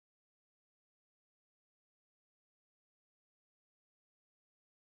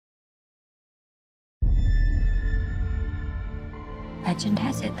Legend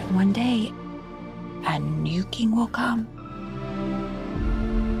has it that one day, a new king will come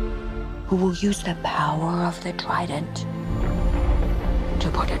who will use the power of the trident to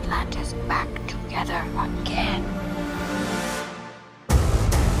put Atlantis back together again.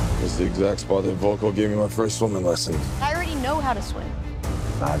 It's the exact spot that Volko gave me my first swimming lesson. I already know how to swim.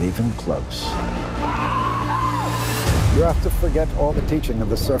 Not even close. You have to forget all the teaching of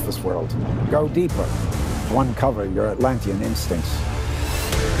the surface world. Go deeper. Uncover your Atlantean instincts.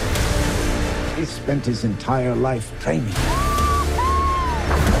 He spent his entire life training.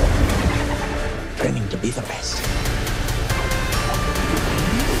 Training to be the best.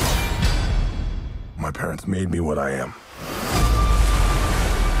 My parents made me what I am.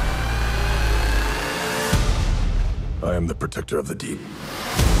 I am the protector of the deep.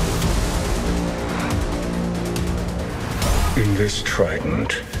 In this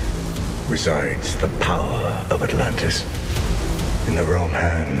trident resides the power of Atlantis. In the wrong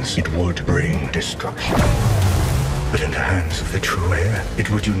hands, it would bring destruction. But in the hands of the true heir, it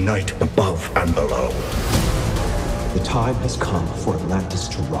would unite above and below. The time has come for Atlantis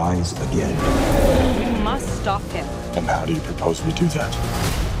to rise again. We must stop him. And how do you propose we do that?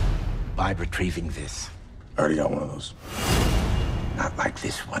 By retrieving this. I already got one of those. Not like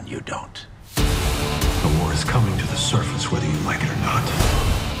this one, you don't. The war is coming to the surface whether you like it or not.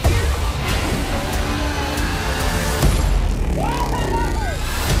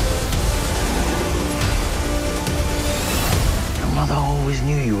 Your mother always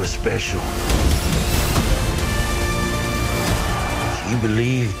knew you were special. She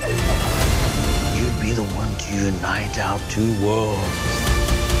believed you'd be the one to unite our two worlds.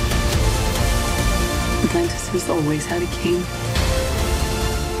 Atlantis has always had a king.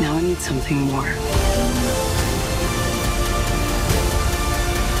 Now I need something more.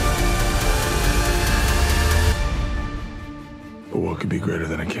 But what could be greater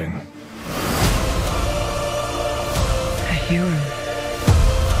than a king? A hero.